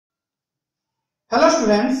Hello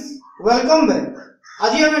students, welcome back.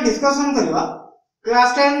 आज हमें discussion करवा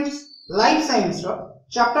क्लास 10 लाइफ साइंस रो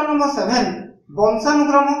चैप्टर नंबर 7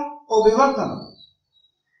 वंशानुक्रम और विवर्तन।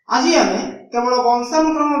 आज हमें केवल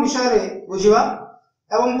वंशानुक्रम विषय रे बुझिबा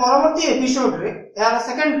एवं परवर्ती एपिसोड रे यार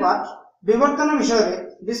सेकंड पार्ट विवर्तन विषय रे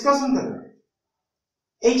डिस्कशन करबा।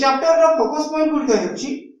 एई चैप्टर रो फोकस पॉइंट गुड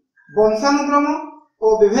हेउची वंशानुक्रम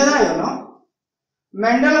और विभेदायन,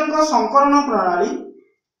 मेंडेल को संकरण प्रणाली,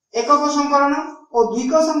 एकक संकरण और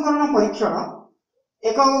द्विक संकरण परीक्षण,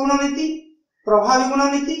 एकक गुणनीति, प्रभावी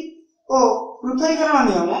गुणनीति और पृथक्करण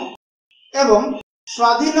नियम एवं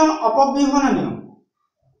स्वाधीन अपव्यूहन नियम।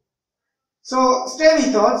 So stay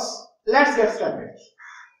with us. Let's get started.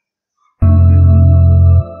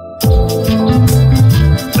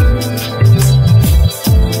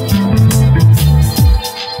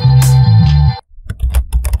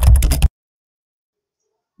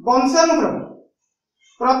 वंशानुक्रम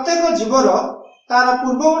प्रत्येक जीवर तार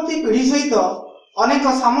पूर्ववर्ती पीढ़ी सहित अनेक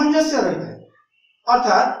सामंजस्य रही है।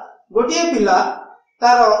 अर्थात गोटे पिला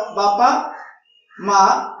तार बापा माँ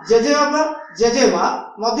जेजेबापा जेजेमा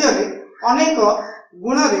मध्य अनेक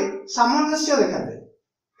गुण रे सामंजस्य देखा जाए।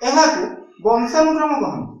 वंशानुक्रम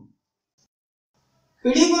कहते।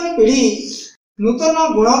 पीढ़ी पर पीढ़ी नूतन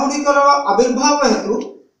गुण गुड़िकर आविर्भाव हेतु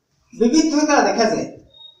विविधता देखा जाए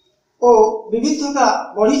और विविधता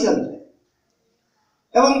बढ़ी चलता है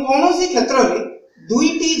एवं कौनसी क्षेत्र में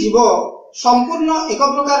दुईटी जीव संपूर्ण एक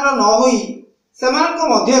प्रकार न होई सेमानक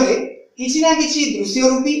मध्य रे किछि ना किछि दृश्य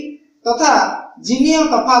रूपी तथा जीनीय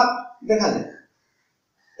तफात देखा जाए।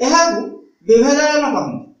 एहाकु विभेदायन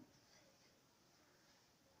कहते।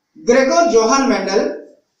 ग्रेगोर जोहान मेंडेल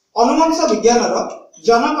अनुवंश विज्ञान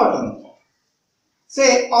जनक अटंती। से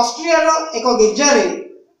ऑस्ट्रिया एक गिर्जा रे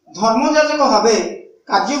धर्मजाजक भावे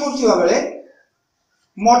कार्य करथिबा बेले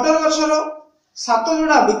मटर गछर 7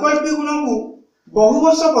 जोड़ा विकल्पी गुण को बहु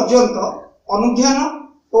वर्ष पर्यंत अनुध्यान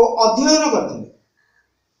और अध्ययन करते।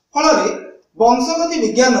 फल वंशगति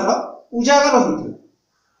विज्ञान उजागर होता।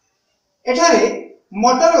 एठारे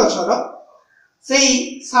मटर गछर से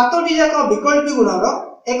 7टी जाक विकल्पी गुणर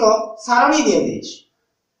एक सारणी दि जाइछि।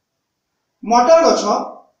 मटर गछ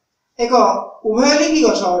एक उभयलिंगी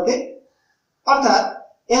गछ अटे, अर्थात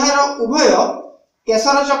एहार उभय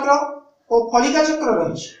केसर चक्र और फलिका चक्र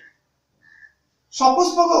रही।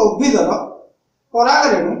 सपुष्पक उद्भिदर पराग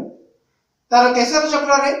रेणु तार केसर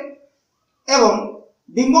चक्र रे एवं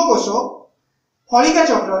डिंबकोश फलिका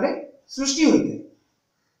चक्र रे सृष्टि होते।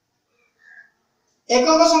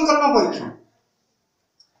 एकक संकरण परीक्षण।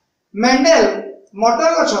 मेंडेल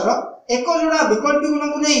मटर गछर एक जोड़ा विकल्पी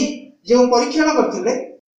गुण को नहीं जो परीक्षण करथिले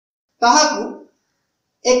ताहाकु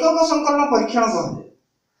एकक संकरण परीक्षण कहते।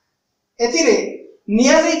 एथिरे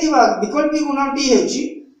निया जाइतिबा विकल्पी गुणटी हेउची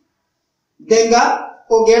डेंगा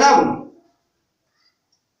और गेड़ा गुण।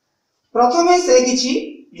 प्रथमे से किछि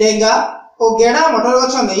डेंगा और गेड़ा मटर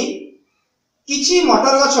गछ नहीं किछि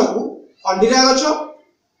मटर गछ को अंडीरा गछ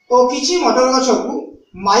और किछि मटर गछ को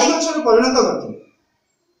माई गछ रे परिणत करथिले।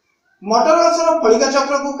 मटर गछर फलिका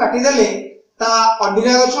चक्र को काटी देले ता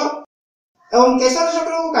अंडीरा गछ एवं केसर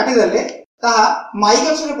चक्र को काटी देले ता माई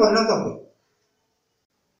गछ रे परिणत होय।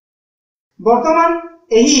 वर्तमान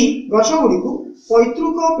एही गछ गुडी को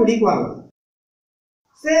पैतृक पीढ़ी कहला।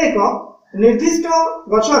 से एक निर्दिष्ट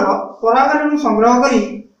गछर पराग रेणु संग्रह करी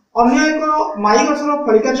अन्य एक माई गछर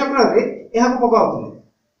फलिका चक्र रे एहाकु पकाउथिले।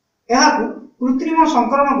 एहाकु कृत्रिम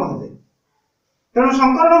संकरण कहते। तेणु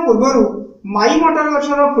संकरण पूर्वरु माई मटर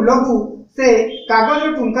गछर फूल को से कागज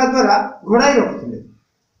टुंका द्वारा घोड़ाई रखुथिले।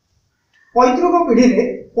 पैतृक पीढ़ी रे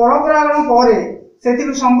परपरागण पर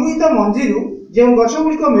सेथिरु संगृहीत मंजीरु जेउ गछ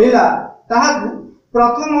गुड़िक मिलिला ताहाकु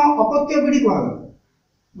प्रथम अपत्य पीढ़ी कहला।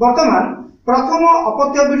 वर्तमान प्रथम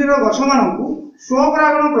अपत्य पीढ़ीर गछ मानकु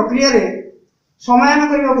स्वपरागण प्रक्रिया रे समायन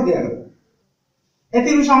करबाकु दियागला।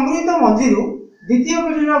 एथिरु संगृहीत मंजीरु द्वितीय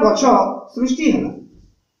पीढ़ीर गछ सृष्टि होला।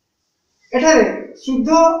 एठारे शुद्ध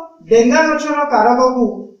डेंगा गछर कारक को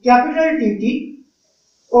कैपिटल टीटी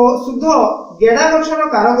और शुद्ध गेड़ा गछर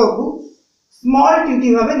कारक को स्मॉल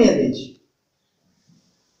टीटी भाबे निया जाइछि।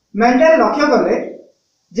 मेंडेल लक्ष्य कले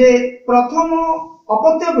जे प्रथम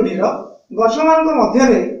अपत्य पीढ़ीर गछ मानक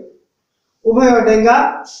मध्य रे उभय डेंगा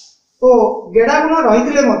और गेड़ा गुण रही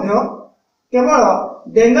केवल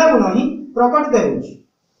डेंगा गुण ही प्रकटित होउछि।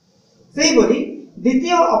 सेहिपरि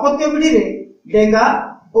द्वितीय अपत्य पीढ़ी रे डेंगा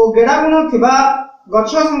और गेड़ा गुण थिबा गछ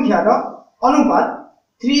संख्यार अनुपात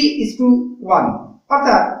 3:1,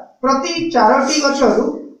 अर्थात प्रति 4टी गछरु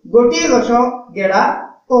गोटिए गछ गेड़ा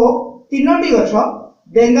और 3टी गछ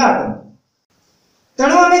डेंगा अटନ୍ତି।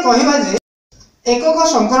 तेणु आमे कहिबा जे एकक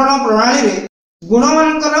संकरण प्रणाली रे गुण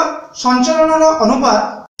मानकर संचरणर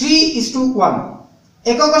अनुपात 3:1।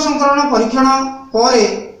 एकक संकरण परीक्षण पर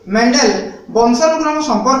मेंडेल वंशानुक्रम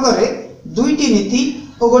संपर्क में दुईटी नीति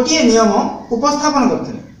और गोटे नियम उपस्थापन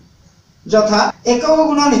करते यथा एकक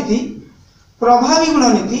गुण नीति, प्रभावी गुण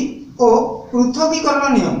नीति और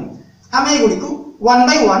पृथकीकरण नियम। आम एगुड़ी वन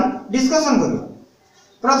बाय वन डिस्कसन करिया।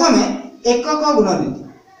 प्रथमे एकक गुण नीति।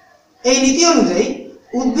 यह नीति अनुसार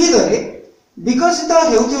उद्भिद रे विकसित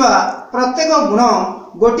हेउथिबा प्रत्येक गुण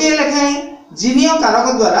गोटे लेखाएं जीनीय कारक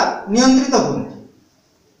द्वारा नियंत्रित होती।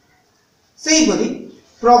 सेहीपरि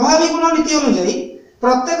प्रभावी गुण नीति अनुसार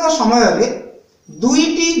प्रत्येक समय रे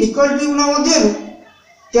दुईटी विकल्पी गुण मध्यरु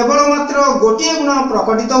केवल मात्र गोटे गुण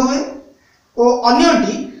प्रकटित हुए और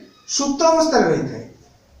अन्यटी सुप्त अवस्था रही है।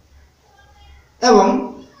 एवं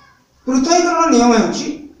पृथकीकरण नियम हेउछि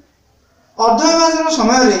अर्धविभाजन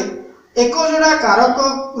समय रे एक जोड़ा कारक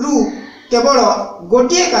रु केवल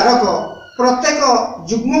गोटे कारक प्रत्येक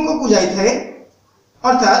युग्मक को जाइए।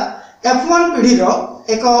 अर्थात F1 पीढ़ी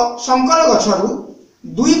एक संकर गछरु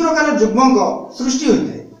दुई प्रकार युग्मक सृष्टि होता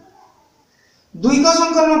है। द्विक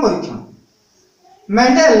संकरण परीक्षण।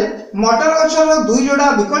 मेंडेल मटर गछर दुई जोड़ा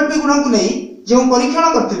विकल्पी गुण को नहीं जो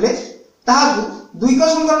परीक्षण करथिले ताहाकु द्विक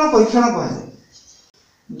संकरण परीक्षण कहाଯାଏ।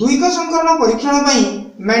 द्विक संकरण परीक्षण पई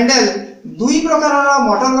मेंडेल दुई प्रकार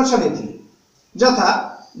मटर गछ देथिले यथा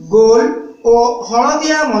गोल और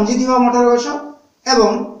हलदिया मंजी थिबा मटर गछ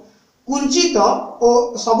एवं कुंचित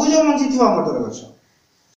और सबुज मंजी थिबा मटर गछ।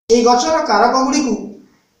 ए गछर कारक गुडी को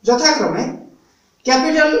यथाक्रमे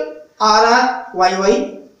कैपिटल RR YY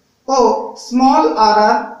और स्मॉल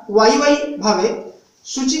RR YY भावे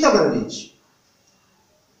सूचित कर दैछि।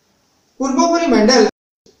 पूर्वपरि मेंडेल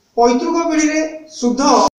पैतृक पीढ़ी रे शुद्ध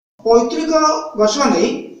पैतृक गछ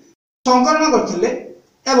नहीं संकलन करथिले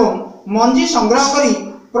एवं मंजी संग्रह करी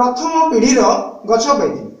प्रथम पीढ़ी रो गछ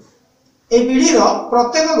पाइथिले। ए पीढ़ी रो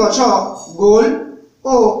प्रत्येक गछ गोल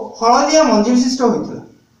और हलदिया मंजी विशिष्ट होइथिला।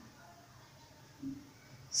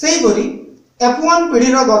 सेहीपरि F1 पीढ़ी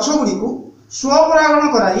रो गछ गुडी को स्वपरागण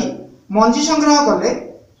कराई मंजी संग्रह कले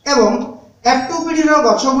एवं F2 पीढ़ी रो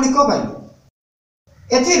गछ गुडी को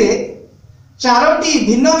पाइले। एथिरे चारोटी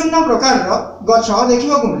भिन्न भिन्न प्रकार गछ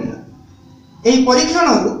देखा मिलला। यही परीक्षण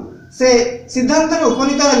से सिद्धांत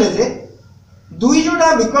उपनीत हेले जे दुई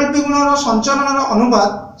जोड़ा विकल्पी गुणर संचरण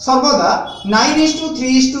अनुपात सर्वदा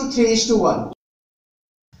 9:3:3:1।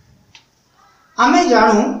 आमे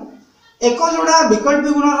जानू एक जोड़ा विकल्पी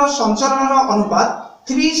गुणर संचरण अनुपात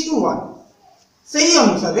 3:1। सही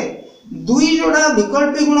अनुसार दुई जोड़ा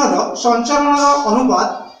विकल्पी गुणर संचरण अनुपात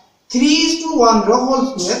 3:1 होल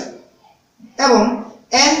स्क्वायर एवं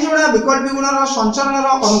n जोड़ा विकल्पी गुणर संचरण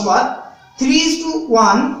अनुपात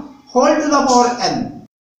 3:1 whole to the power n।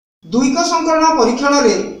 द्विक संकरण परीक्षण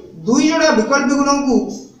रे दुई जोड़ा विकल्पी गुण को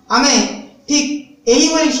आमे ठीक एही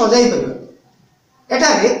भली सजाई परिबा।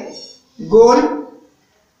 एठारे गोल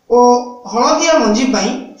और हलदिया मंजी पई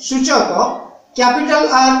सूचक कैपिटल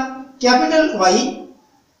R कैपिटल Y,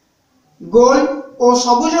 गोल और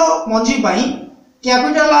सबुज मंजी पई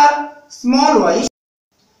कैपिटल R स्मॉल y,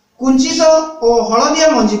 कुंचित और हलदिया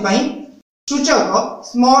मंजी पई सूचक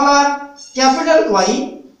स्मॉल r कैपिटल Y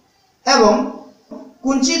एवं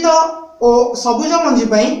कुंचित और सबुज मंजी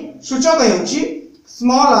पई सूचक हेउछि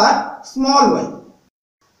स्मॉल r स्मॉल y।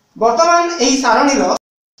 वर्तमान एही सारणीर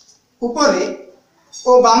उपरे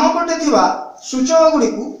और बाम पटे थिबा सूचक गुडी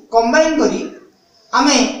को कंबाइन करी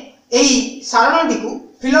आमे एही सारणटी को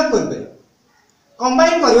फिलअप करि परिबा।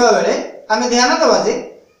 कंबाइन करबा बेले आमे ध्यान देबा जे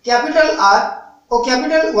कैपिटल R और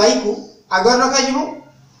कैपिटल Y को आगर रखा जिवो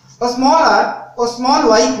और स्मॉल r और स्मॉल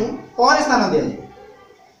y को पर स्थान दिया जिवो।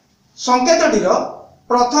 संकेतटीर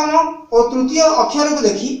प्रथम और तृतीय अक्षर को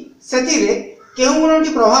देखि सेतिरे केउ गुणटी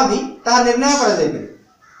प्रभावी ता निर्णय करा जाय पारे।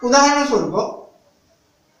 उदाहरण स्वरूप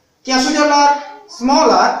capital R small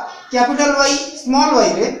r capital Y small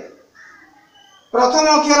y रे प्रथम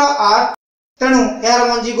अक्षर R तेणु यार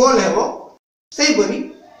मंजी गोल हेबो। सेहीपरि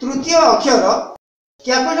तृतीय अक्षर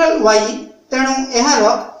कैपिटल Y तेणु यार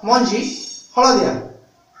मंजी हलदिया।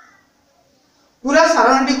 पूरा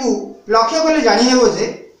सारणटी को लक्ष्य कले जानी हेबो जे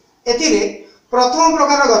एथिरे प्रथम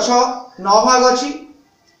प्रकार गछ 9 भाग अछि।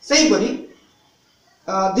 सेहीपरि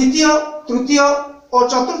द्वितीय तृतीय और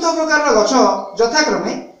चतुर्थ प्रकार गछ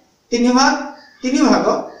यथाक्रमे 3 भाग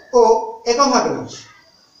और 1 भाग अछि।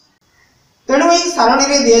 तेणु यही सारणी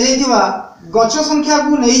रे दिया जाइथिबा गछ संख्या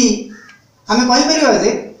को नहीं आमे कहि परिबा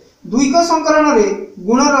जे द्विक संकरण रे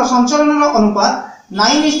गुणर संचरण अनुपात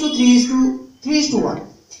 9:3:3:1।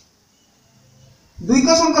 द्विक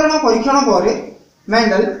संकरण परीक्षण पर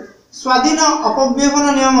मेंडेल स्वाधीन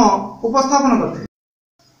अपव्यवन नियम उपस्थापन करते।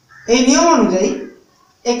 एही नियम अनुसार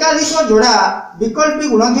एकाधिक जोड़ा विकल्पी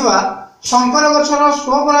गुण थिबा संकर गछर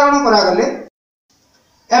स्वपरागण करागले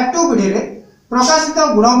F2 पीढ़ी रे प्रकाशित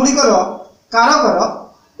गुणगुड़िकर कारकर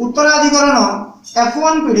उत्तराधिकरण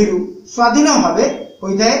F1 पीढ़ी स्वाधीन भाव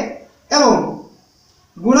होता है एवं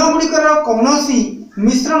गुणगुड़िकर कौनसी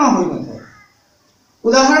मिश्रण हो न था।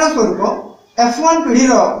 उदाहरण स्वरूप F1 पीढ़ी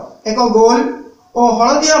एक गोल और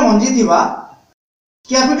हलदिया मंजी थिबा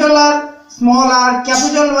capital R small r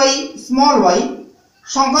capital Y small y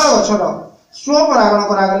Shankar गछर स्वपरागण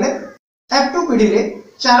करागले F2 पीढ़ी रे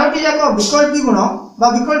चारोटी जाक विकल्पी गुण बा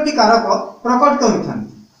विकल्पी कारक प्रकट होता।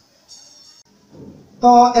 तो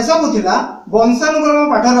एसबू थिला वंशानुक्रम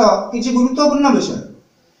पाठर किछि गुरुत्वपूर्ण विषय।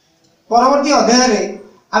 परवर्ती अध्याय रे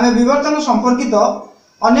आमे विवर्तन संपर्कित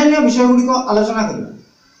अन्य विषय गुड़िक आलोचना करिबा।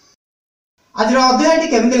 आज अध्यायटी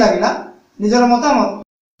केमिति लागिला निजर मतामत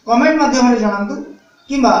कमेंट माध्यम जनातु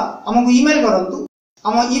किंबा आमको ईमेल करंतु।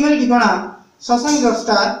 आम ईमेल ठिकाना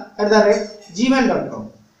sasankstar@gmail.com।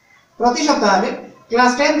 प्रति सप्ताह रे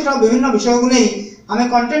क्लास 10 रो विभिन्न विषय को नहीं आमे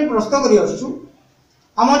कंटेंट प्रस्तुत करि आछू।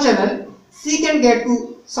 आम चैनल Seek and get को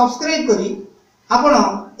सब्सक्राइब करी आपण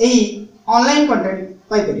एही ऑनलाइन कंटेंट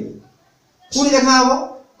पाई परिबे। पुणी देखा हबो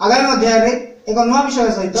आगामी अध्याय रे एक नवा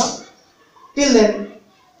विषय सहित। Till then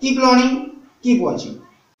keep learning keep watching.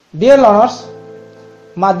 Dear learners,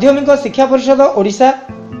 माध्यमिक शिक्षा परिषद ओडिशा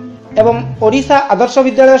एवं ओडिशा आदर्श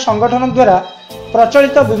विद्यालय संगठन द्वारा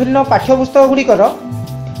प्रचलित विभिन्न पाठ्यपुस्तक गुड़िकर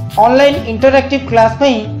ऑनलाइन इंटरैक्टिव क्लास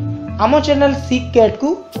पई आम चैनल Seek Get को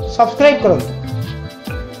सब्सक्राइब करंतु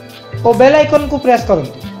और बेल आइकन को प्रेस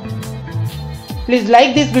करंतु। Please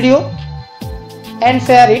like this video and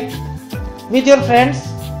share it with your friends.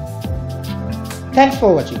 Thanks for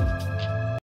watching.